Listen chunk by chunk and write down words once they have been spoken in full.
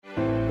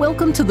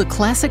Welcome to the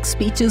Classic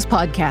Speeches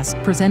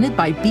podcast presented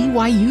by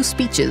BYU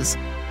Speeches,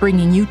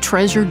 bringing you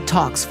treasured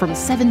talks from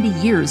 70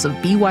 years of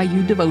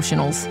BYU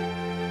devotionals.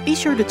 Be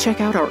sure to check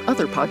out our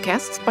other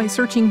podcasts by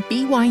searching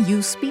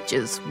BYU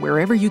Speeches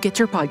wherever you get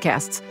your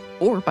podcasts,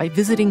 or by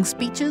visiting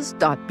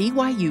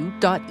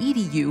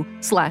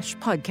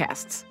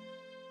speeches.byu.edu/podcasts.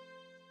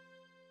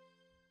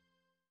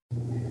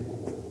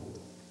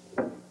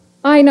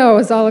 I know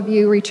as all of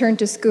you return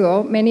to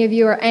school, many of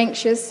you are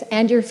anxious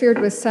and you're feared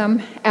with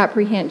some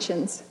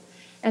apprehensions.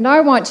 And I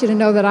want you to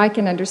know that I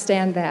can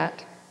understand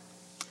that.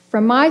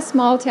 From my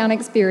small town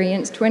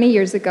experience 20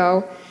 years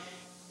ago,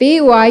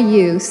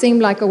 BYU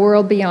seemed like a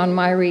world beyond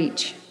my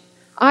reach.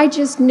 I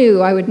just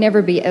knew I would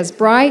never be as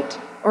bright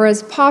or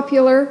as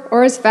popular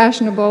or as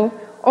fashionable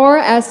or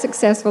as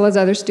successful as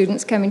other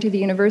students coming to the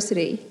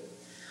university.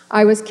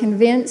 I was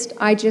convinced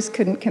I just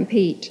couldn't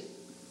compete.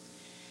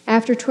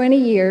 After 20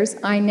 years,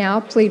 I now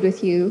plead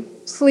with you,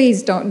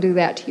 please don't do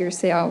that to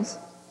yourselves.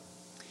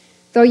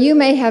 Though you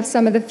may have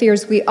some of the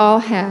fears we all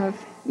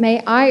have,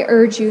 may I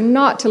urge you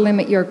not to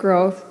limit your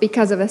growth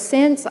because of a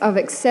sense of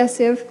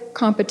excessive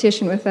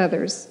competition with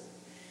others.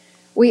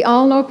 We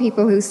all know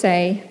people who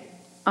say,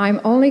 I'm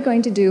only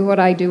going to do what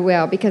I do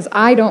well because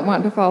I don't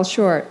want to fall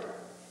short.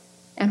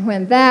 And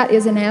when that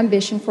is an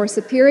ambition for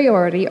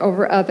superiority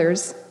over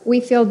others, we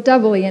feel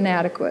doubly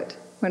inadequate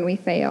when we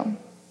fail.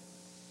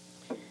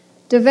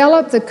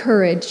 Develop the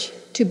courage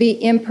to be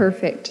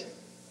imperfect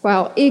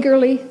while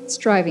eagerly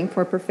striving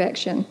for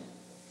perfection.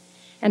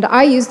 And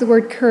I use the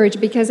word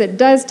courage because it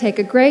does take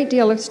a great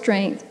deal of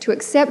strength to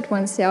accept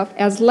oneself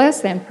as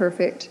less than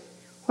perfect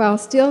while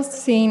still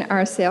seeing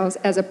ourselves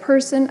as a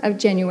person of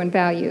genuine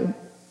value.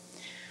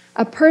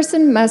 A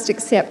person must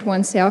accept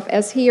oneself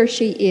as he or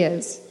she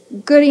is,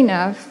 good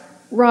enough,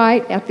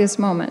 right at this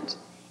moment,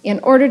 in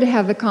order to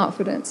have the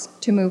confidence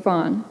to move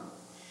on.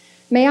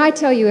 May I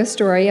tell you a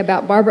story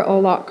about Barbara O.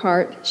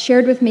 Lockhart,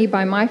 shared with me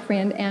by my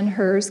friend and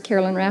hers,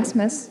 Carolyn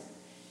Rasmus?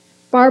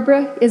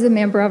 Barbara is a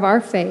member of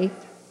our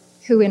faith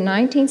who in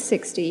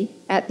 1960,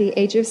 at the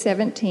age of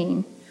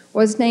 17,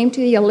 was named to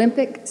the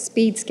Olympic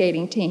speed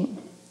skating team.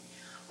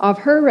 Of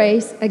her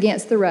race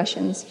against the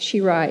Russians,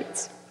 she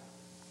writes,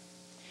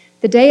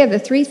 "The day of the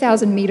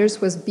 3,000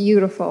 meters was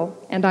beautiful,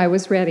 and I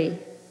was ready.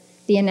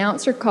 The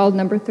announcer called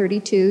number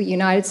 32,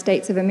 United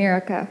States of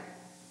America.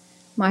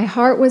 My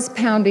heart was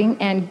pounding,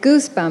 and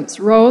goosebumps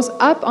rose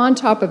up on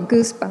top of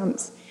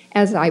goosebumps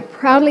as I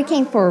proudly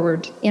came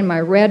forward in my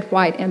red,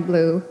 white, and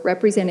blue,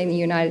 representing the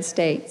United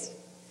States.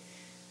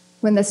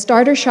 When the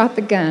starter shot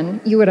the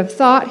gun, you would have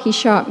thought he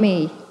shot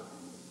me.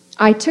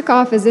 I took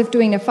off as if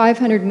doing a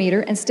 500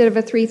 meter instead of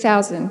a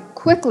 3,000,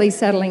 quickly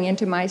settling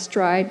into my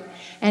stride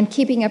and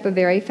keeping up a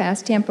very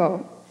fast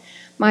tempo.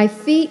 My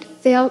feet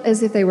felt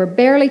as if they were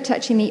barely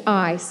touching the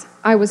ice.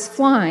 I was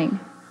flying.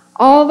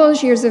 All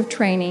those years of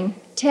training,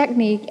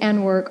 technique,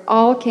 and work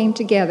all came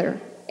together.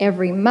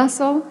 Every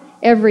muscle,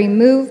 every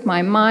move,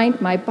 my mind,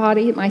 my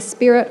body, my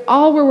spirit,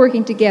 all were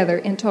working together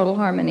in total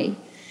harmony.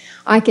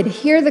 I could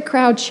hear the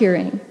crowd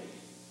cheering,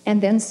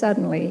 and then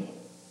suddenly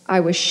I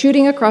was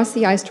shooting across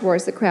the ice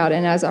towards the crowd,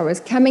 and as I was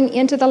coming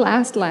into the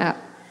last lap,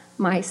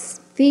 my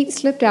feet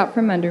slipped out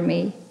from under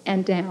me,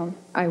 and down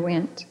I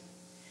went.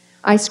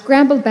 I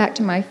scrambled back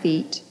to my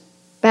feet,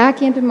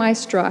 back into my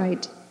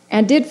stride,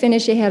 and did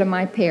finish ahead of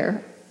my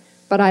pair.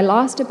 But I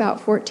lost about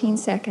 14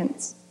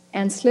 seconds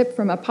and slipped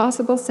from a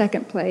possible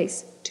second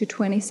place to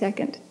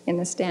 22nd in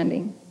the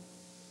standing.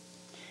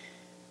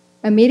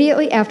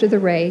 Immediately after the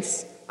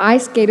race, I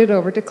skated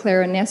over to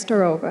Klara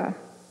Nestorova,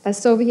 a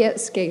Soviet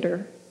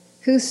skater,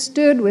 who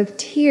stood with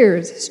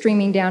tears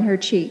streaming down her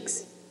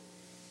cheeks.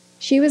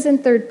 She was in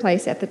third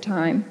place at the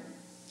time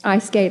I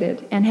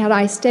skated, and had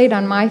I stayed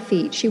on my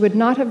feet, she would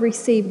not have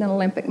received an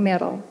Olympic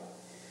medal.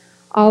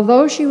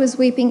 Although she was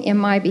weeping in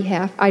my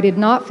behalf, I did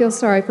not feel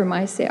sorry for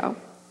myself.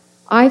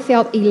 I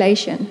felt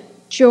elation,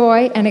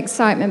 joy, and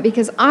excitement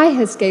because I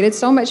had skated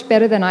so much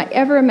better than I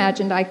ever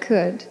imagined I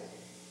could.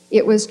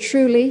 It was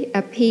truly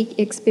a peak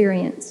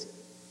experience,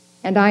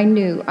 and I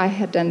knew I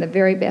had done the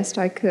very best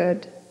I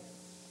could.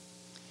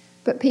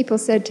 But people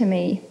said to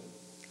me,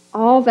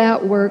 all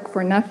that work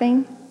for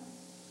nothing?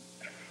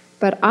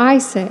 But I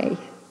say,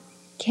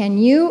 can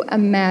you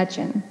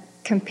imagine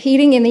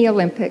competing in the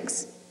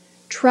Olympics,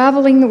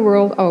 traveling the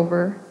world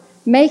over,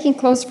 making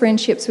close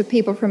friendships with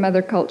people from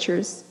other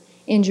cultures,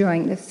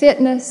 enjoying the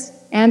fitness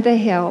and the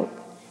health,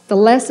 the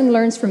lesson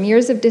learned from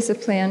years of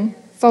discipline,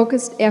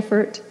 focused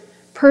effort,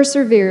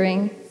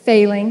 persevering,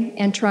 failing,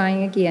 and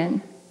trying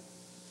again?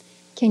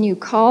 Can you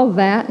call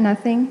that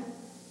nothing?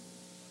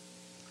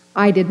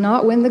 I did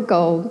not win the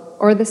gold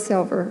or the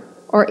silver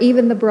or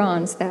even the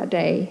bronze that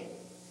day,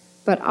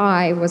 but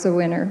I was a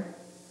winner.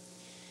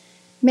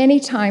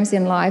 Many times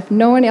in life,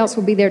 no one else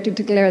will be there to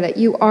declare that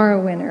you are a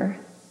winner.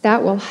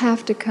 That will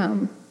have to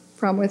come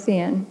from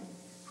within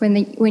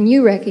when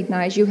you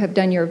recognize you have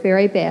done your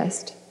very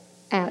best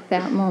at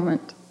that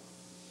moment.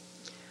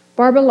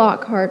 Barbara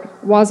Lockhart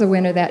was a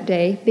winner that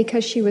day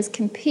because she was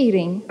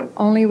competing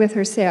only with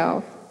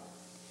herself.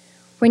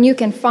 When you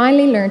can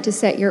finally learn to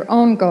set your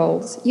own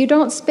goals, you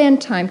don't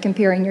spend time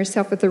comparing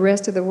yourself with the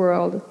rest of the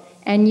world,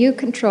 and you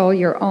control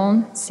your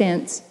own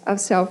sense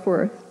of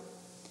self-worth.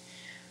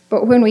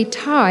 But when we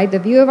tie the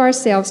view of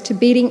ourselves to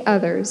beating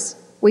others,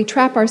 we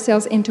trap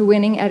ourselves into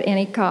winning at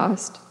any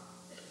cost.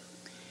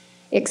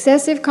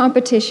 Excessive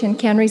competition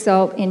can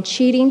result in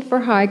cheating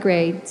for high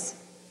grades,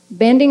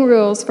 bending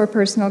rules for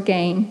personal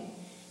gain,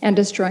 and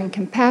destroying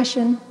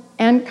compassion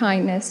and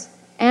kindness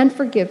and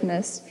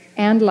forgiveness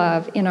and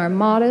love in our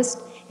modest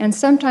and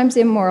sometimes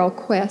immoral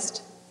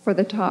quest for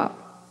the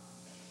top.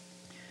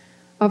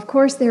 Of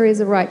course, there is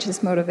a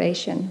righteous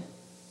motivation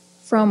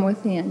from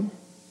within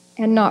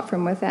and not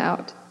from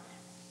without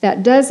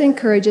that does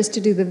encourage us to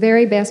do the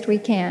very best we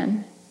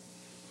can.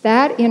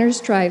 That inner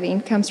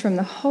striving comes from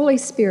the Holy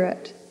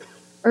Spirit,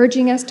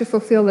 urging us to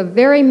fulfill the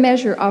very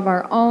measure of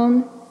our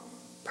own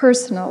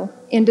personal,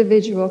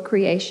 individual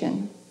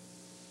creation.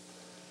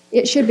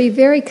 It should be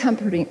very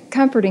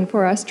comforting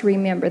for us to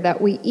remember that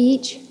we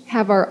each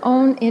have our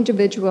own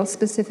individual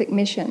specific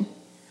mission,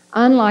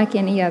 unlike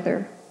any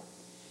other.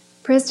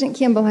 President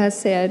Kimball has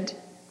said,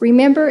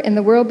 "Remember, in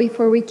the world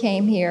before we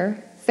came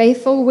here,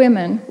 faithful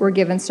women were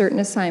given certain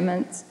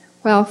assignments,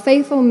 while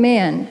faithful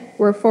men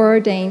were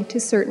foreordained to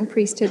certain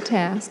priesthood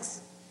tasks.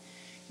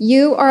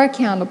 You are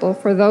accountable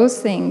for those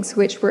things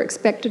which were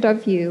expected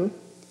of you,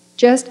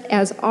 just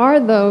as are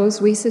those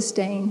we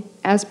sustain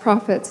as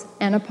prophets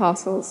and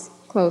apostles."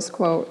 Close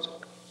quote.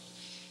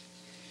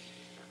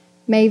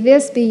 May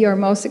this be your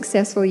most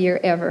successful year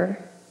ever.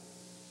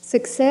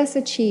 Success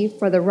achieved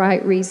for the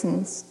right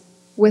reasons,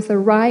 with the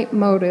right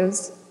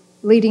motives,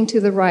 leading to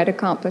the right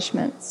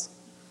accomplishments.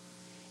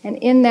 And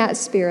in that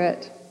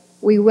spirit,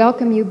 we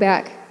welcome you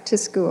back to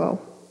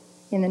school.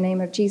 In the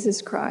name of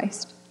Jesus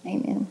Christ,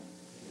 amen.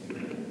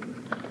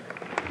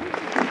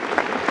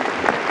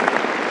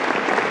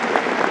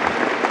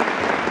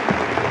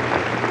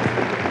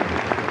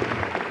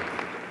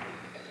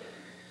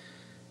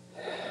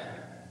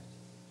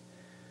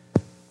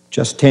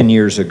 Just 10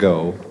 years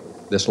ago,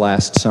 this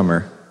last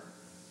summer,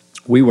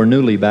 we were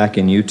newly back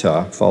in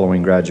Utah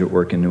following graduate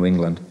work in New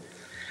England.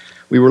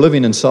 We were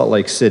living in Salt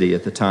Lake City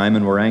at the time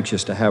and were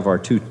anxious to have our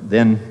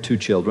then two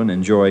children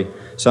enjoy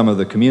some of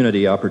the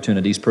community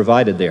opportunities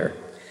provided there.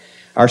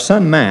 Our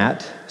son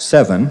Matt,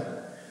 7,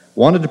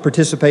 wanted to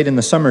participate in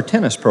the summer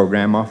tennis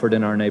program offered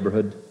in our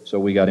neighborhood, so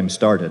we got him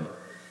started.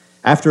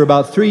 After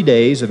about 3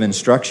 days of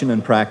instruction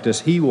and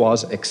practice, he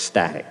was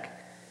ecstatic.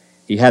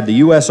 He had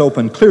the U.S.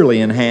 Open clearly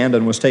in hand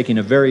and was taking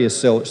a very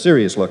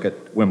serious look at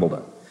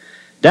Wimbledon.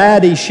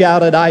 "Dad," he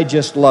shouted, "I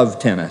just love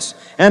tennis,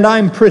 and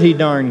I'm pretty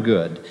darn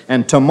good.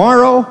 And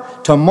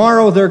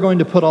tomorrow they're going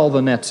to put all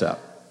the nets up."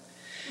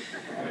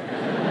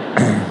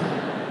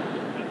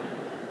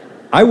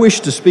 I wish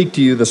to speak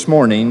to you this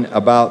morning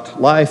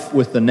about life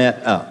with the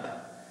net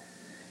up.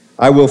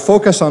 I will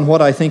focus on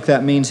what I think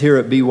that means here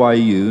at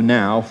BYU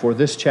now for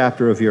this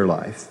chapter of your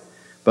life,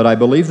 but I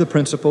believe the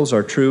principles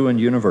are true and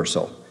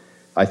universal.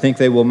 I think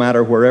they will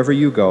matter wherever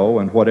you go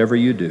and whatever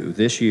you do,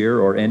 this year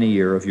or any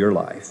year of your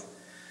life.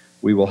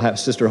 We will have,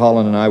 Sister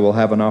Holland and I will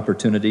have an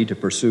opportunity to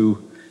pursue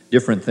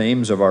different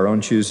themes of our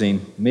own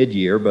choosing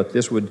mid-year, but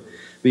this would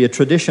be a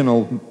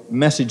traditional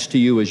message to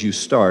you as you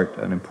start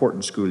an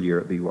important school year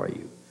at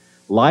BYU.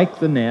 Like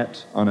the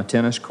net on a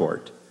tennis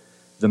court,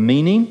 the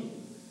meaning,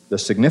 the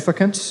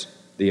significance,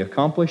 the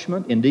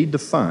accomplishment, indeed the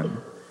fun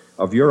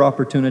of your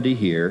opportunity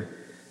here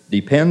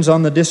depends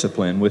on the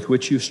discipline with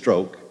which you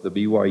stroke the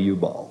BYU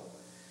ball.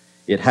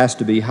 It has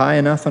to be high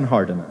enough and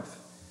hard enough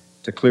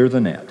to clear the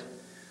net,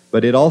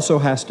 but it also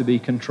has to be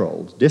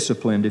controlled,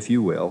 disciplined, if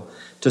you will,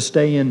 to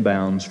stay in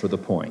bounds for the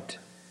point.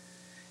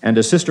 And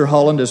as Sister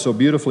Holland has so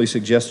beautifully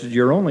suggested,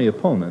 your only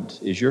opponent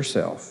is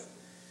yourself.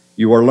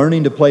 You are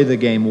learning to play the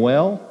game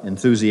well,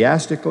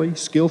 enthusiastically,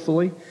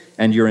 skillfully,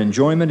 and your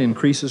enjoyment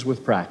increases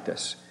with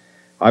practice.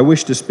 I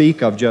wish to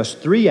speak of just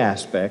 3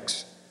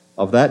 aspects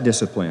of that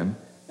discipline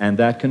and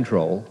that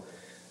control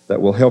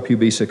that will help you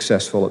be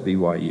successful at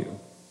BYU.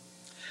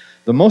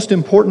 The most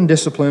important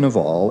discipline of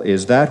all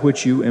is that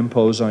which you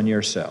impose on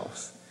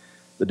yourself,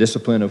 the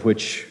discipline of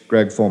which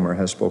Greg Fulmer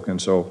has spoken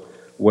so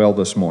well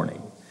this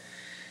morning.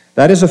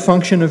 That is a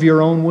function of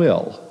your own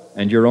will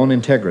and your own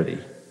integrity.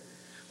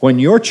 When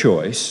your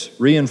choice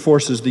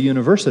reinforces the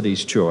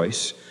university's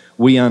choice,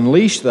 we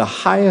unleash the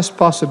highest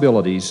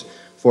possibilities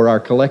for our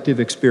collective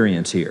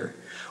experience here.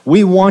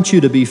 We want you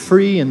to be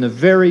free in the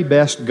very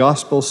best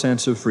gospel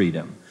sense of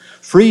freedom.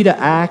 Free to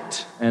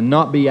act and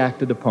not be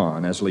acted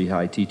upon, as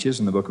Lehi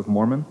teaches in the Book of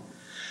Mormon.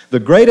 The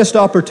greatest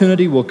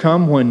opportunity will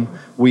come when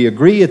we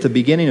agree at the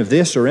beginning of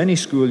this or any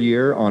school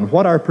year on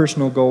what our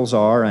personal goals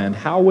are and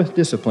how, with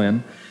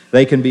discipline,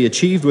 they can be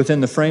achieved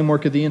within the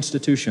framework of the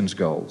institution's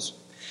goals.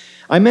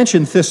 I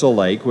mentioned Thistle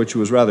Lake, which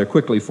was rather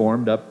quickly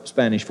formed up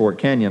Spanish Fort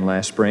Canyon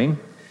last spring.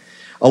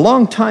 A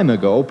long time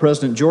ago,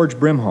 President George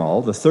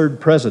Brimhall, the 3rd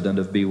president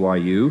of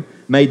BYU,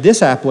 made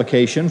this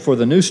application for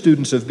the new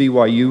students of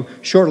BYU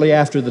shortly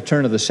after the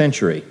turn of the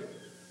century.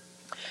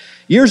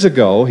 "Years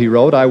ago," he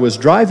wrote, "I was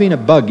driving a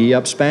buggy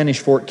up Spanish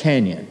Fort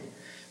Canyon.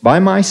 By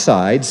my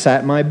side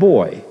sat my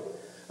boy.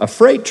 A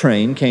freight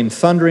train came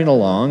thundering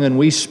along, and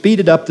we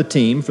speeded up the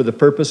team for the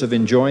purpose of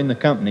enjoying the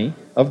company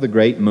of the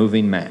great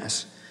moving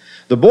mass.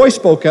 The boy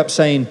spoke up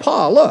saying,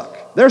 "Pa, look,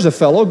 there's a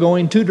fellow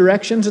going 2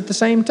 directions at the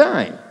same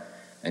time."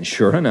 And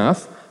sure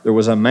enough, there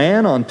was a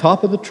man on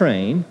top of the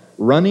train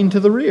running to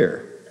the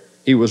rear.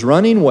 He was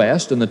running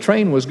west, and the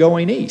train was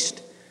going east.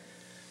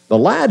 The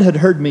lad had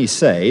heard me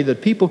say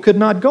that people could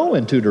not go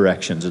in 2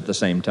 directions at the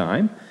same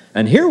time,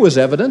 and here was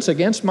evidence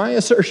against my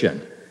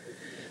assertion.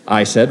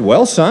 I said,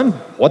 "Well, son,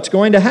 what's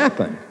going to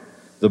happen?"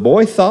 The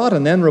boy thought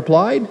and then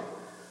replied,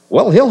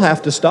 "Well, he'll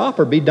have to stop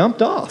or be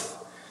dumped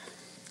off."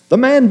 The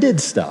man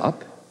did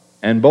stop,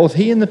 and both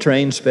he and the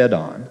train sped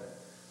on.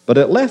 But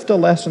it left a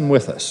lesson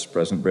with us,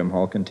 President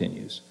Brimhall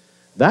continues.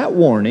 That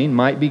warning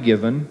might be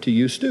given to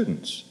you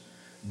students.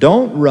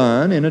 Don't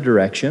run in a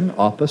direction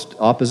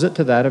opposite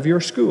to that of your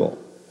school,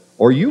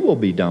 or you will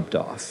be dumped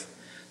off.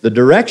 The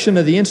direction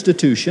of the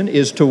institution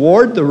is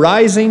toward the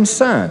rising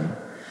sun,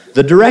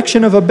 the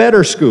direction of a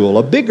better school,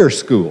 a bigger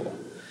school.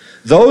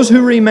 Those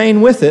who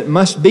remain with it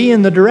must be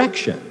in the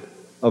direction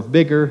of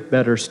bigger,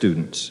 better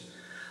students.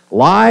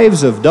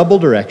 Lives of double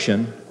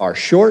direction are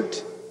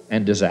short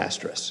and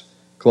disastrous.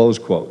 Close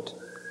quote.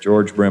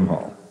 George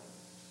Brimhall.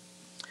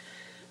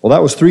 Well,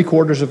 that was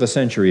 3/4 of a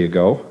century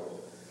ago,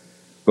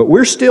 but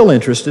we're still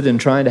interested in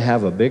trying to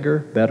have a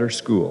bigger, better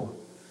school.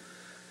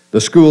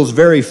 The school's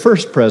very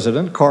first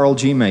president, Carl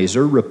G.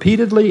 Mazur,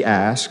 repeatedly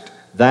asked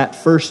that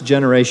first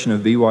generation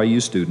of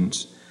BYU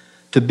students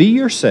to be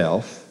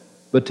yourself,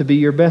 but to be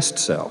your best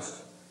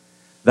self.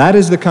 That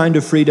is the kind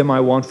of freedom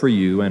I want for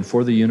you and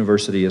for the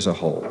university as a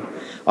whole.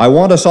 I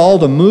want us all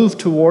to move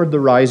toward the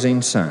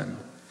rising sun.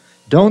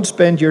 Don't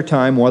spend your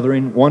time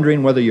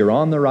wondering whether you're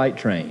on the right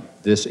train.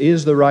 This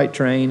is the right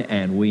train,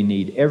 and we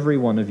need every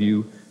one of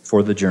you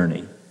for the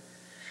journey.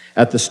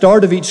 At the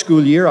start of each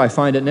school year, I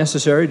find it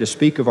necessary to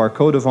speak of our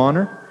code of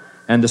honor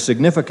and the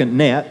significant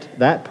net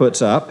that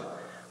puts up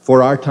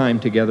for our time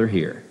together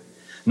here.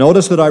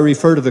 Notice that I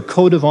refer to the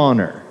code of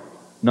honor,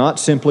 not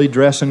simply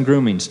dress and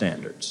grooming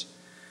standards.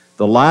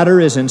 The latter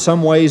is in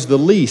some ways the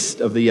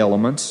least of the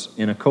elements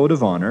in a code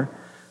of honor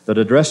that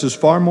addresses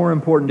far more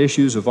important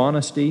issues of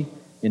honesty,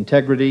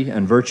 integrity,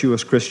 and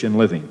virtuous Christian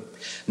living.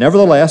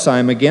 Nevertheless, I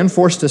am again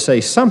forced to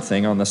say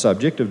something on the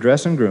subject of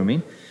dress and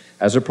grooming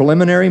as a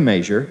preliminary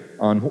measure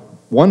on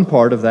one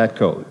part of that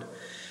code.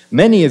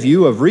 Many of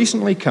you have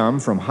recently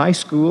come from high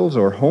schools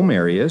or home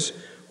areas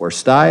where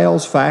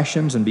styles,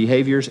 fashions, and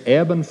behaviors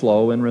ebb and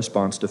flow in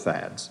response to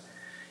fads.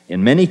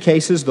 In many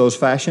cases, those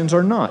fashions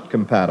are not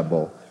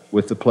compatible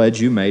with the pledge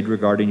you made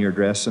regarding your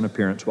dress and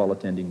appearance while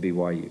attending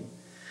BYU.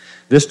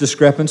 This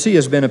discrepancy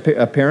has been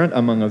apparent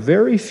among a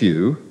very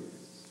few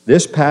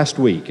this past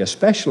week,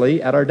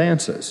 especially at our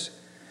dances.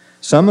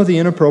 Some of the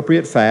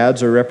inappropriate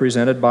fads are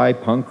represented by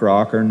punk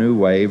rock or new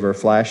wave or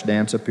flash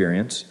dance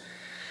appearance.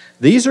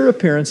 These are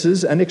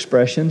appearances and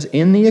expressions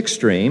in the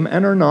extreme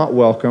and are not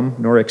welcome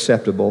nor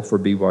acceptable for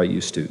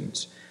BYU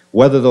students,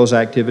 whether those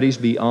activities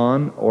be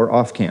on or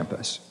off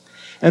campus.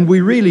 And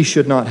we really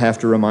should not have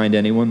to remind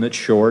anyone that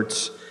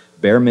shorts,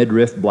 bare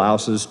midriff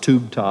blouses,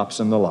 tube tops,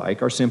 and the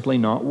like are simply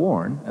not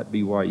worn at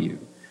BYU.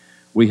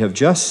 We have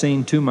just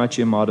seen too much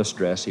immodest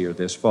dress here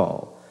this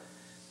fall.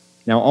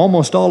 Now,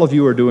 almost all of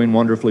you are doing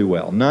wonderfully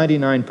well.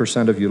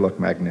 99% of you look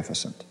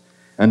magnificent.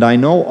 And I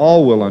know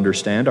all will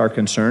understand our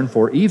concern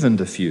for even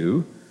the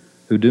few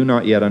who do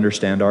not yet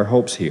understand our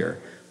hopes here.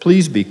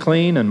 Please be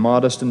clean and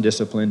modest and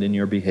disciplined in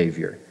your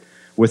behavior.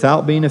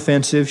 Without being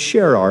offensive,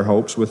 share our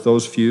hopes with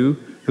those few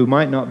who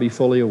might not be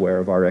fully aware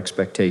of our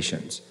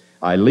expectations.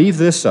 I leave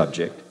this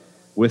subject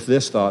with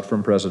this thought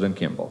from President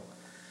Kimball.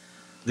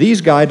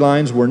 These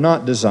guidelines were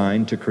not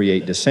designed to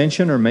create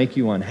dissension or make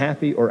you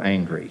unhappy or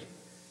angry.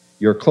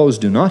 Your clothes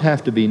do not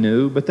have to be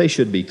new, but they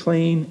should be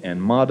clean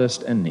and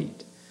modest and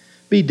neat.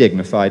 Be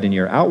dignified in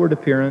your outward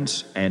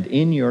appearance and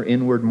in your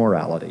inward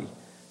morality.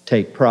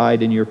 Take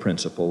pride in your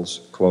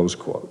principles, close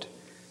quote.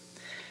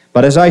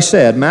 But as I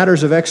said,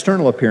 matters of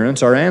external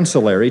appearance are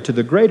ancillary to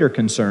the greater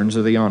concerns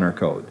of the Honor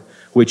Code,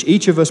 which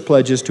each of us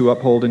pledges to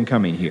uphold in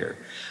coming here.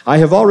 I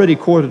have already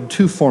quoted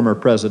 2 former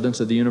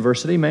presidents of the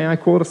university. May I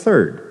quote a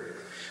third?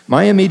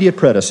 My immediate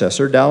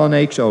predecessor, Dallin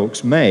H.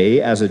 Oaks, may,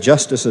 as a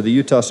justice of the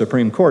Utah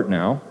Supreme Court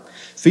now,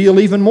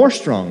 feel even more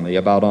strongly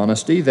about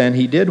honesty than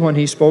he did when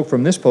he spoke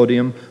from this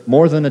podium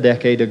more than a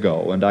decade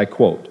ago, and I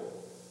quote,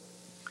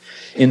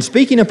 "In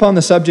speaking upon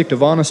the subject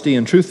of honesty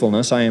and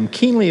truthfulness, I am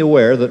keenly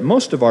aware that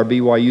most of our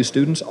BYU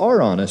students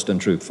are honest and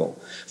truthful,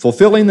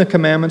 fulfilling the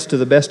commandments to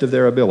the best of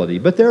their ability,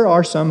 but there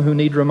are some who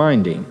need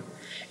reminding.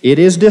 It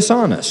is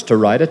dishonest to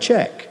write a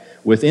check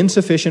with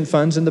insufficient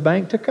funds in the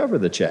bank to cover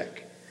the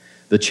check.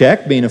 The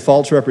check, being a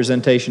false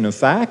representation of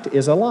fact,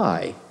 is a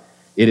lie.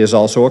 It is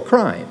also a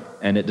crime,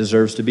 and it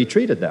deserves to be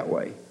treated that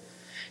way.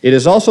 It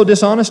is also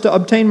dishonest to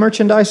obtain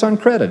merchandise on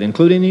credit,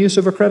 including the use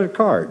of a credit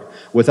card,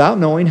 without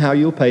knowing how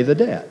you'll pay the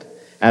debt.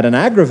 At an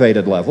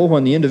aggravated level,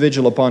 when the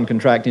individual upon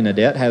contracting a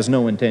debt has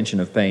no intention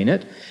of paying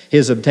it,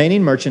 his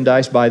obtaining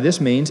merchandise by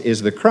this means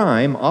is the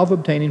crime of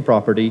obtaining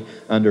property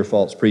under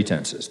false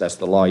pretenses." That's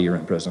the law year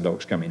in President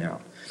Oaks coming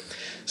out.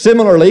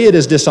 Similarly, it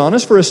is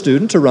dishonest for a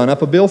student to run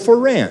up a bill for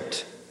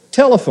rent,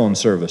 telephone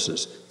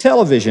services,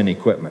 television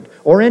equipment,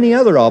 or any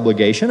other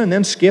obligation and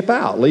then skip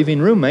out,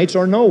 leaving roommates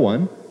or no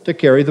one to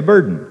carry the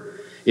burden.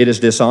 It is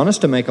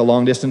dishonest to make a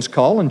long-distance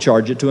call and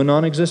charge it to a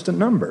non-existent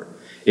number.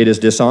 It is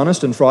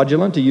dishonest and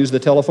fraudulent to use the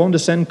telephone to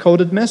send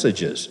coded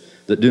messages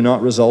that do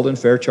not result in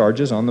fair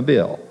charges on the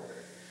bill.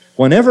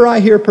 Whenever I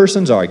hear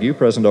persons argue,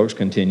 President Oaks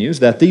continues,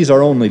 that these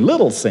are only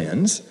little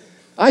sins,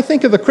 I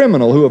think of the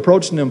criminal who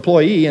approached an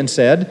employee and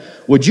said,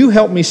 "Would you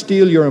help me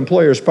steal your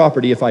employer's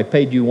property if I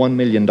paid you $1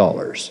 million?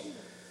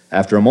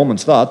 After a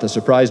moment's thought, the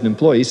surprised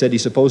employee said he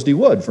supposed he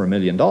would for $1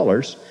 million.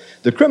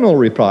 The criminal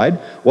replied,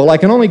 "Well, I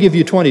can only give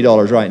you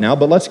 $20 right now,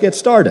 but let's get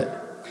started."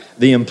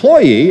 The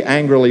employee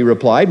angrily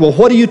replied, "Well,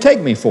 what do you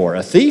take me for,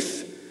 a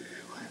thief?"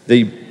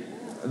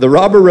 The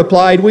robber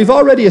replied, "We've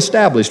already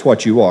established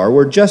what you are.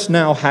 We're just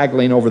now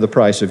haggling over the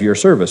price of your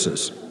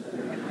services."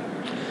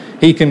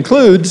 He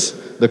concludes,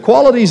 "The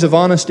qualities of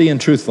honesty and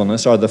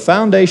truthfulness are the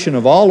foundation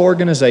of all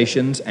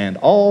organizations and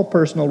all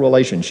personal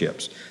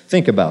relationships."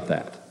 Think about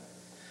that.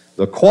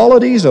 The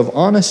qualities of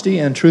honesty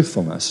and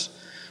truthfulness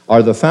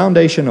are the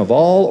foundation of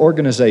all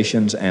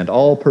organizations and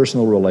all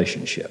personal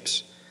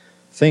relationships.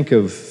 Think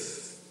of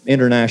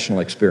international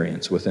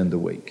experience within the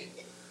week,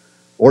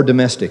 or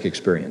domestic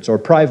experience, or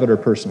private or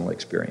personal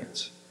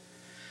experience.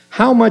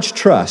 How much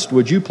trust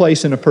would you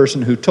place in a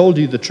person who told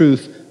you the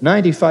truth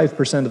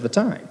 95% of the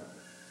time?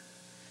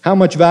 How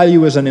much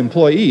value is an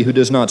employee who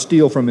does not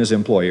steal from his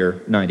employer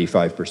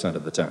 95%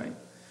 of the time?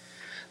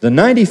 The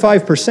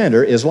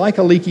 95%er is like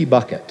a leaky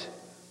bucket.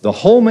 The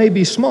hole may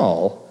be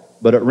small,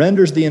 but it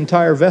renders the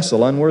entire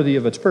vessel unworthy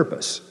of its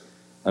purpose.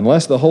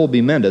 Unless the hole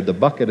be mended, the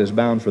bucket is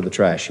bound for the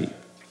trash heap.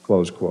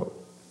 Close quote.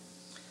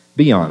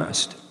 Be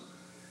honest.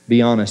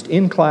 Be honest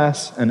in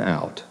class and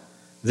out,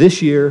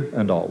 this year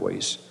and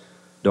always.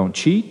 Don't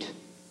cheat.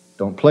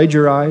 Don't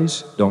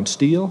plagiarize. Don't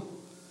steal.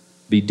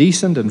 Be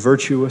decent and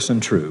virtuous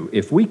and true.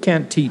 If we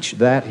can't teach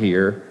that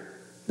here,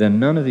 then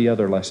none of the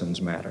other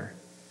lessons matter.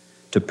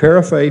 To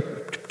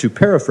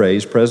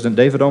paraphrase President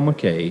David O.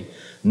 McKay,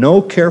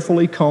 no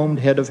carefully combed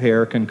head of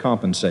hair can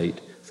compensate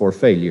for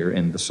failure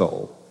in the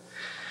soul.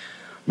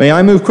 May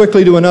I move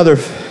quickly to another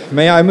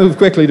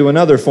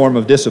form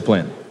of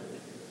discipline.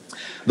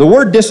 The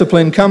word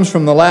discipline comes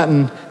from the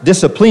Latin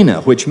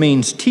disciplina, which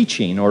means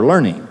teaching or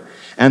learning,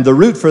 and the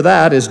root for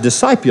that is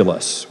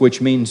discipulus, which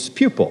means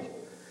pupil.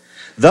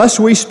 Thus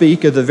we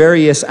speak of the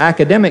various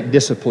academic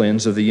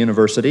disciplines of the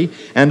university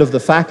and of the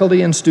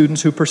faculty and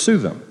students who pursue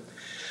them.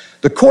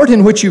 The court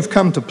in which you've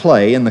come to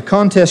play and the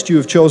contest you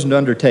have chosen to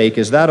undertake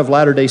is that of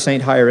Latter-day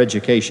Saint higher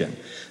education.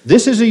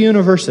 This is a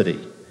university,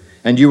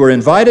 and you are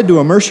invited to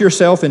immerse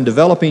yourself in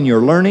developing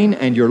your learning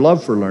and your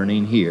love for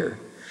learning here.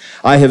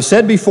 I have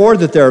said before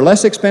that there are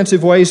less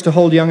expensive ways to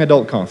hold young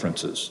adult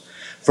conferences.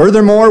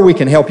 Furthermore, we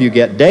can help you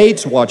get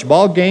dates, watch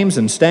ball games,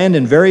 and stand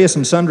in various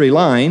and sundry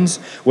lines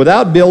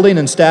without building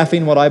and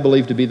staffing what I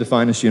believe to be the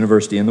finest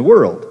university in the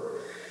world.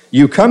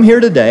 You come here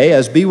today,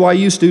 as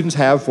BYU students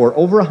have for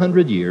over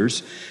 100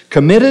 years,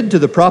 committed to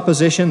the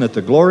proposition that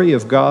the glory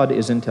of God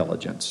is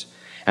intelligence,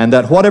 and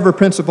that whatever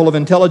principle of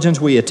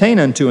intelligence we attain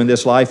unto in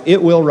this life,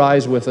 it will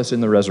rise with us in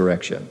the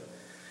resurrection.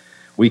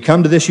 We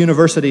come to this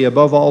university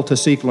above all to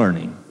seek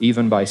learning,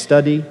 even by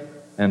study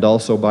and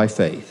also by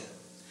faith.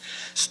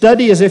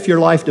 Study as if your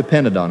life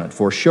depended on it,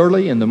 for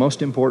surely in the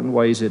most important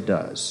ways it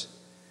does.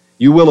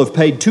 You will have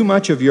paid too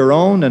much of your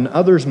own and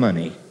others'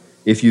 money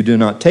if you do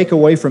not take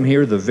away from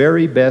here the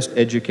very best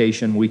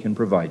education we can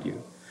provide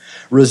you.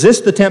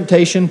 Resist the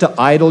temptation to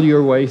idle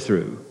your way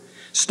through.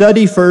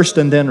 Study first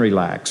and then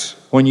relax,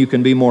 when you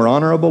can be more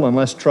honorable and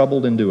less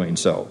troubled in doing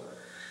so.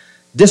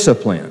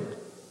 Discipline,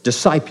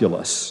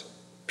 discipulus,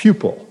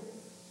 pupil.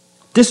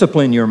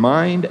 Discipline your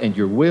mind and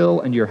your will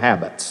and your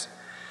habits.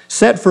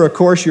 Set a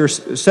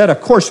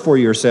course for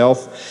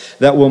yourself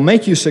that will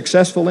make you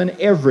successful in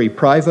every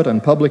private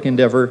and public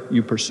endeavor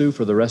you pursue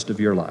for the rest of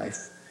your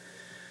life.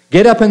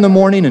 Get up in the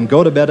morning and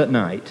go to bed at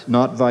night,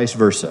 not vice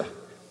versa.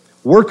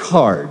 Work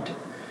hard.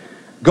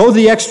 Go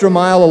the extra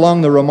mile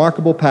along the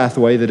remarkable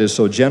pathway that is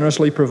so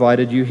generously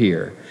provided you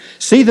here.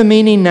 See the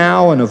meaning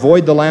now and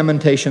avoid the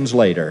lamentations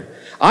later.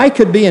 I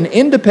could be an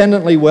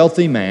independently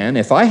wealthy man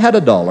if I had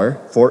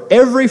 $1 for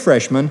every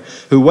freshman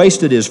who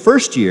wasted his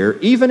first year,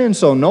 even in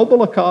so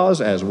noble a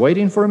cause as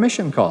waiting for a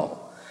mission call.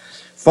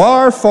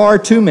 Far, far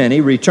too many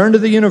return to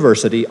the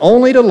university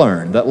only to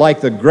learn that,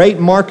 like the great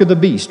mark of the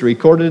beast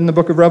recorded in the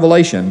book of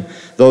Revelation,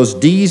 those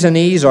D's and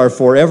E's are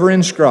forever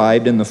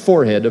inscribed in the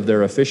forehead of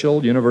their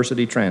official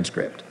university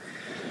transcript.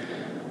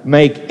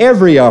 Make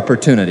every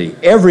opportunity,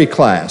 every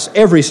class,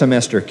 every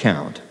semester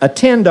count.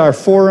 Attend our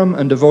forum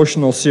and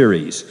devotional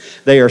series.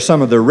 They are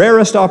some of the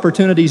rarest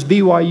opportunities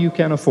BYU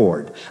can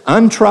afford,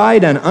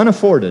 untried and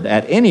unafforded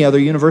at any other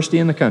university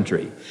in the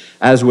country.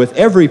 As with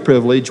every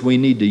privilege, we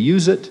need to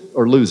use it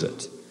or lose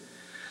it.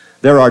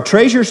 There are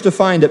treasures to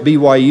find at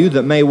BYU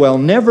that may well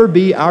never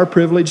be our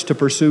privilege to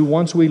pursue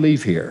once we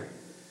leave here.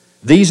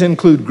 These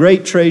include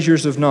great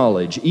treasures of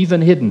knowledge,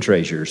 even hidden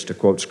treasures, to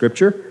quote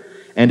Scripture,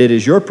 and it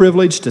is your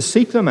privilege to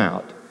seek them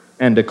out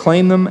and to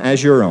claim them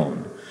as your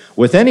own.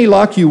 With any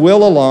luck, you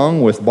will,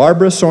 along with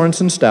Barbara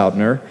Sorensen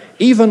Stoutner,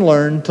 even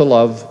learn to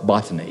love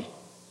botany.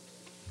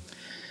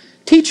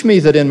 Teach me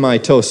that in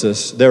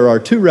mitosis there are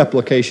 2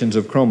 replications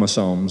of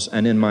chromosomes,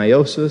 and in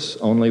meiosis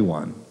only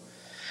 1.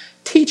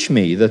 Teach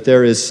me that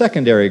there is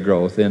secondary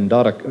growth in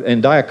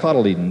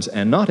dicotyledons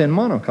and not in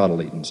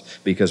monocotyledons,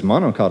 because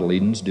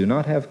monocotyledons do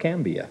not have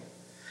cambia.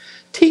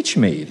 Teach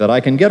me that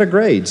I can get a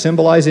grade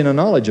symbolizing a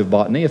knowledge of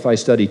botany if I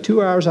study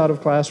 2 hours out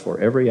of class for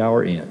every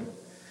hour in.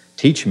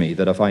 Teach me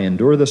that if I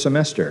endure the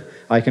semester,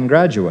 I can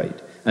graduate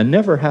and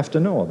never have to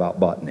know about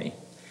botany.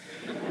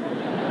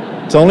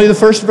 It's only the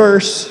first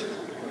verse.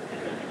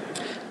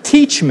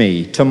 Teach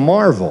me to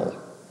marvel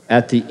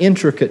at the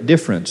intricate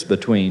difference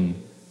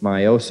between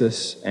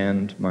meiosis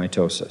and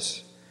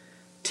mitosis.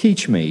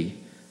 Teach me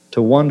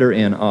to wonder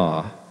in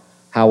awe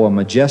how a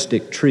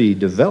majestic tree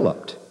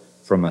developed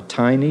from a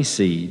tiny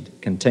seed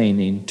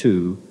containing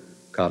 2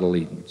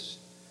 cotyledons.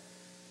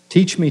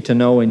 Teach me to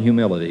know in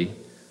humility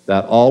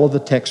that all of the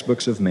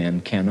textbooks of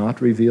men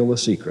cannot reveal the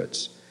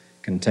secrets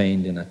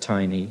contained in a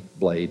tiny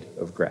blade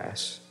of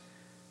grass.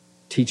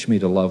 Teach me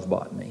to love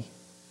botany,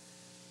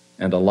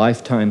 and a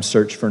lifetime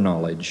search for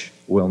knowledge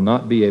will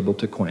not be able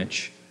to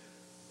quench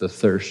the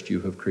thirst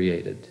you have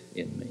created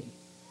in me.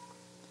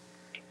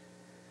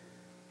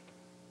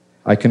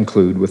 I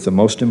conclude with the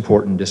most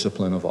important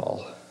discipline of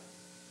all,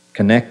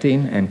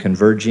 connecting and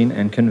converging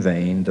and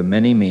conveying the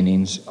many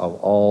meanings of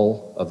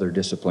all other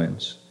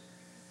disciplines.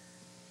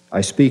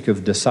 I speak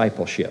of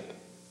discipleship,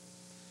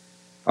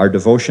 our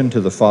devotion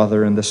to the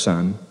Father and the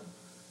Son,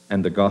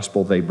 and the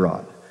gospel they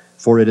brought.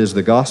 For it is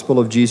the gospel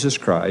of Jesus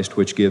Christ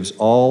which gives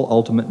all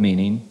ultimate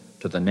meaning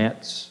to the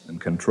nets and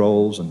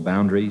controls and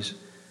boundaries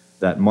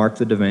that mark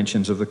the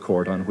dimensions of the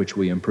court on which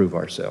we improve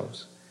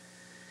ourselves.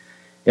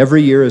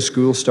 Every year as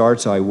school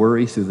starts, I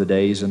worry through the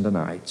days and the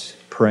nights,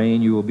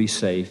 praying you will be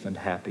safe and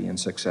happy and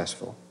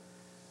successful.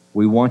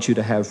 We want you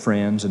to have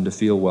friends and to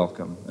feel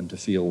welcome and to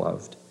feel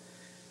loved.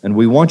 And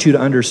we want you to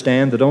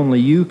understand that only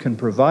you can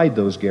provide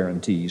those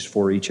guarantees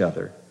for each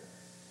other.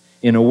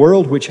 In a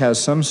world which has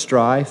some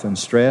strife and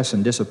stress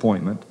and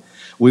disappointment,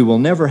 we will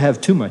never have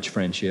too much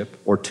friendship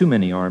or too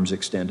many arms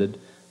extended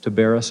to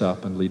bear us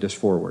up and lead us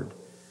forward.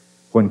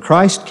 When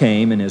Christ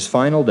came in his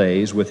final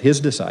days with his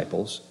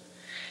disciples,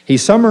 he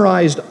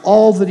summarized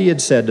all that he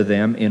had said to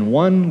them in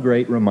one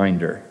great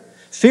reminder,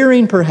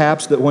 fearing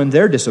perhaps that when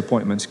their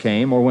disappointments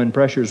came or when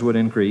pressures would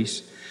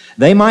increase,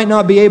 they might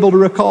not be able to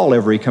recall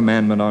every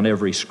commandment on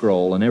every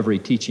scroll and every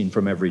teaching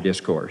from every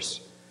discourse.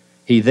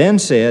 He then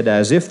said,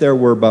 as if there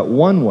were but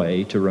one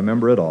way to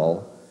remember it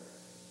all,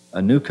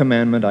 a new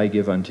commandment I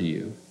give unto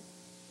you,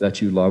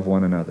 that you love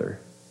one another,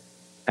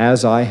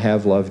 as I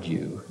have loved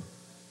you,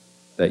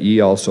 that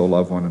ye also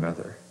love one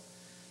another.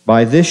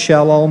 By this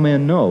shall all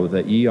men know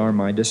that ye are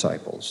my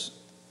disciples,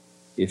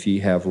 if ye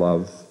have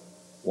love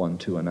one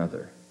to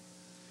another.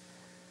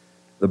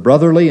 The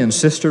brotherly and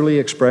sisterly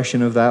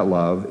expression of that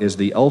love is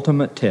the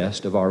ultimate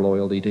test of our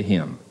loyalty to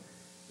him.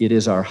 It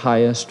is our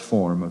highest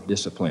form of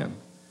discipline.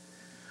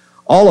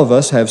 All of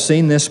us have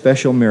seen this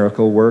special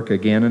miracle work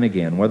again and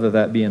again, whether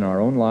that be in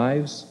our own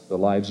lives, the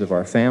lives of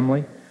our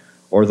family,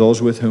 or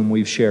those with whom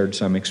we've shared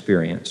some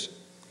experience.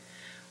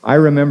 I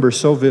remember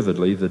so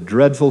vividly the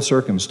dreadful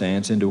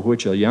circumstance into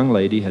which a young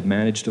lady had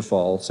managed to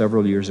fall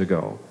several years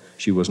ago.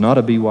 She was not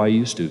a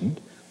BYU student,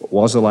 but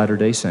was a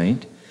Latter-day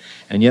Saint,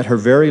 and yet her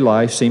very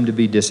life seemed to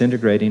be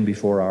disintegrating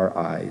before our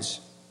eyes.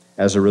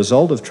 As a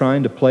result of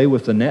trying to play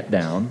with the net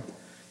down,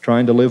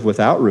 trying to live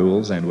without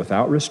rules and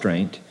without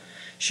restraint,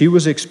 she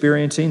was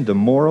experiencing the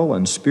moral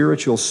and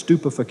spiritual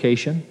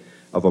stupefaction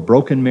of a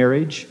broken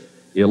marriage,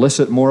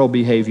 illicit moral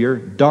behavior,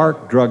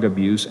 dark drug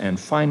abuse, and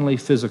finally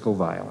physical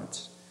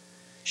violence.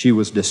 She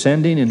was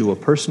descending into a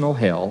personal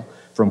hell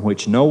from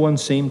which no one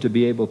seemed to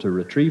be able to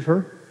retrieve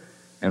her,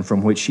 and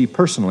from which she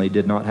personally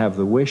did not have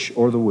the wish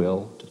or the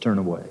will to turn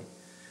away.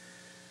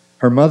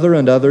 Her mother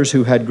and others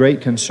who had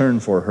great concern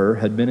for her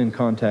had been in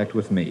contact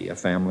with me, a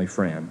family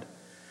friend.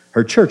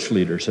 Her church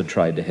leaders had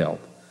tried to help.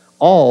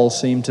 All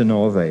seemed to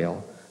no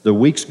avail. The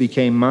weeks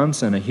became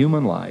months, and a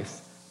human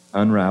life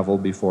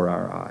unraveled before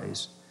our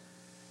eyes.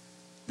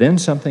 Then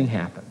something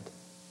happened.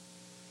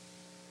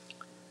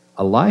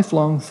 A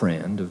lifelong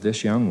friend of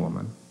this young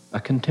woman, a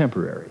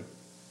contemporary,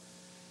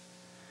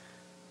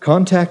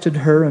 contacted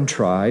her and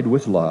tried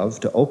with love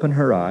to open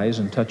her eyes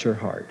and touch her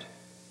heart.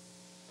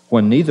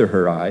 When neither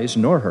her eyes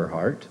nor her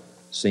heart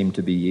seemed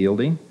to be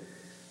yielding,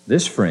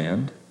 this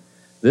friend,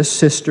 this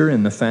sister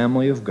in the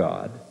family of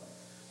God,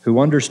 who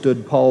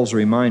understood Paul's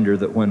reminder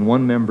that when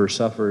one member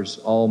suffers,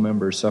 all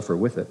members suffer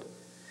with it,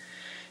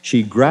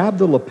 she grabbed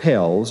the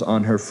lapels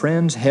on her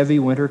friend's heavy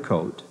winter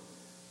coat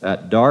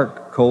that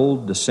dark,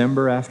 cold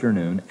December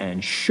afternoon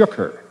and shook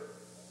her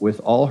with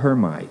all her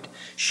might.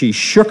 She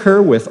shook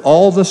her with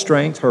all the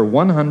strength her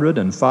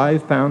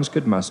 105 pounds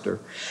could muster,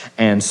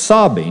 and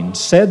sobbing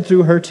said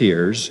through her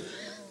tears,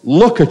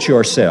 "Look at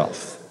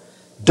yourself.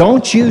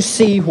 Don't you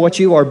see what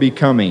you are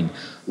becoming?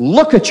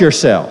 Look at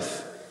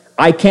yourself.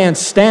 I can't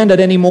stand it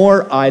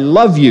anymore. I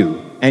love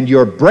you, and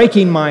you're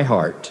breaking my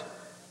heart."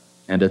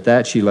 And at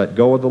that she let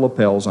go of the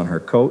lapels on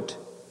her coat,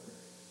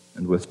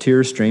 and with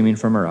tears streaming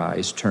from her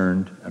eyes,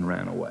 turned and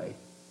ran away.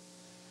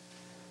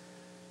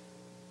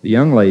 The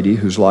young lady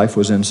whose life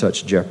was in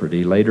such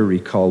jeopardy later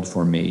recalled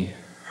for me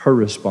her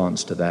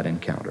response to that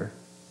encounter.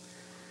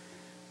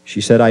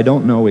 She said, "I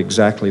don't know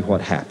exactly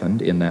what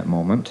happened in that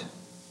moment.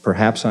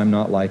 Perhaps I'm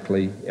not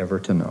likely ever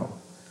to know.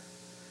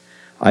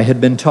 I had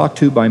been talked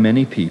to by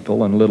many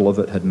people, and little of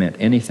it had meant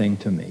anything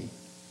to me.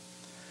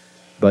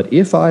 But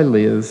if I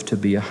live to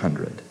be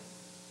 100,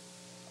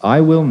 I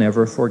will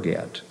never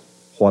forget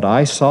what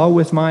I saw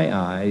with my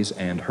eyes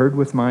and heard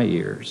with my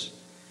ears,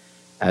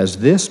 as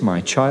this,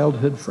 my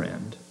childhood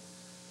friend,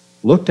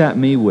 looked at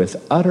me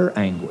with utter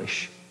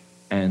anguish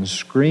and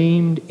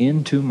screamed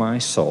into my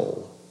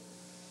soul,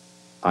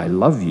 'I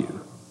love you,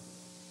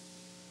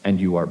 and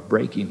you are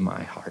breaking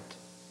my heart.'"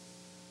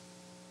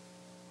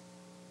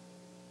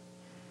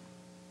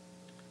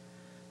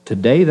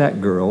 Today, that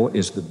girl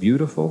is the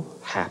beautiful,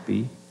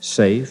 happy,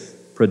 safe,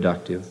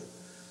 productive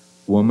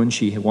woman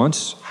she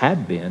once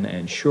had been,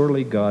 and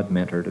surely God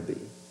meant her to be.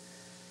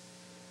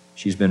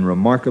 She's been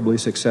remarkably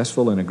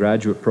successful in a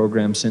graduate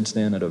program since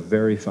then at a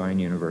very fine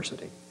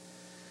university.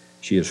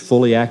 She is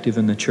fully active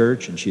in the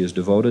church, and she is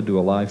devoted to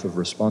a life of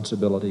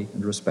responsibility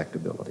and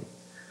respectability.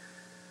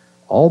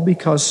 All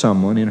because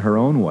someone in her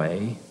own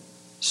way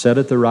said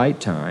at the right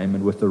time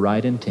and with the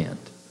right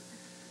intent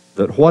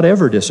that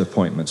whatever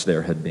disappointments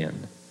there had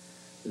been,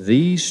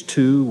 these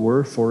two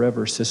were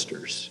forever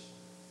sisters,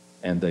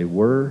 and they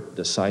were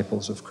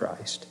disciples of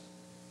Christ.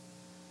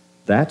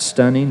 That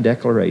stunning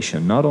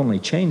declaration not only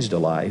changed a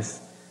life,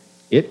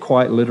 it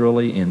quite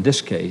literally, in this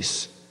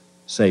case,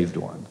 saved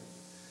one.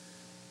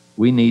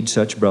 We need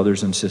such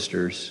brothers and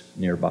sisters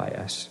nearby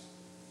us.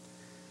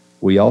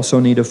 We also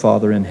need a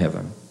Father in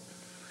heaven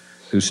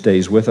who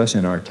stays with us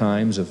in our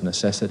times of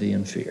necessity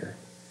and fear.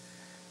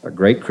 A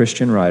great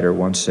Christian writer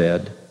once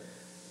said,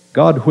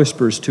 "God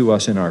whispers to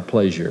us in our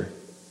pleasure,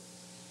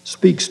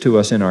 speaks to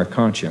us in our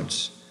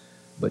conscience,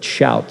 but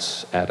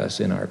shouts at us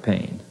in our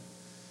pain.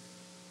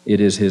 It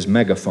is his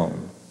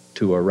megaphone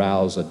to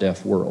arouse a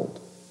deaf world."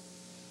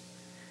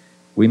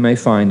 We may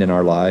find in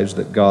our lives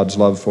that God's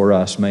love for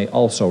us may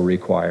also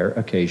require,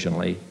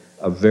 occasionally,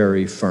 a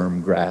very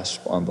firm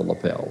grasp on the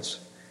lapels.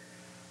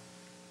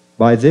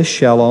 "By this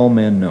shall all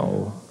men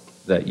know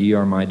that ye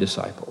are my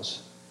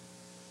disciples,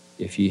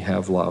 if ye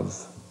have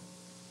love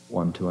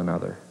one to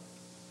another."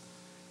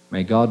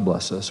 May God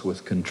bless us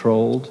with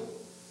controlled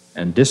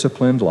and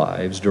disciplined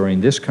lives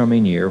during this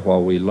coming year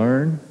while we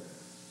learn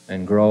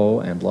and grow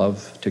and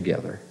love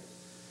together.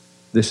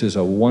 This is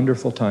a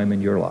wonderful time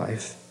in your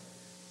life,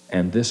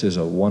 and this is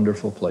a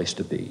wonderful place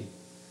to be.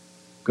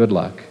 Good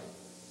luck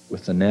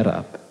with the net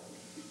up,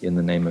 in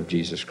the name of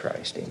Jesus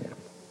Christ. Amen.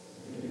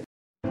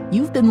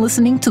 You've been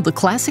listening to the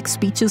Classic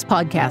Speeches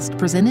podcast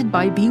presented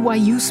by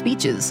BYU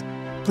Speeches.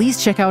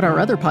 Please check out our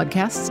other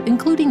podcasts,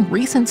 including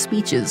recent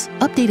speeches,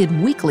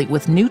 updated weekly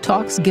with new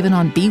talks given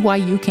on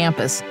BYU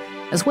campus,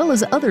 as well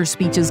as other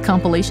speeches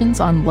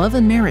compilations on love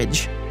and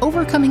marriage,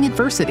 overcoming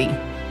adversity,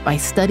 by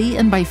study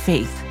and by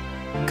faith.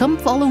 Come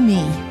follow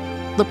me,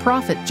 the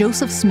prophet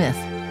Joseph Smith,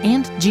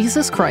 and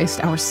Jesus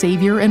Christ, our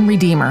Savior and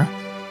Redeemer.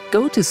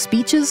 Go to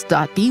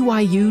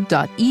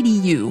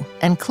speeches.byu.edu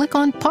and click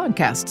on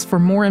podcasts for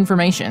more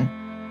information.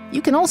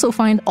 You can also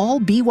find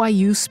all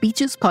BYU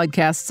Speeches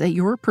podcasts at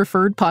your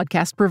preferred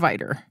podcast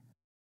provider.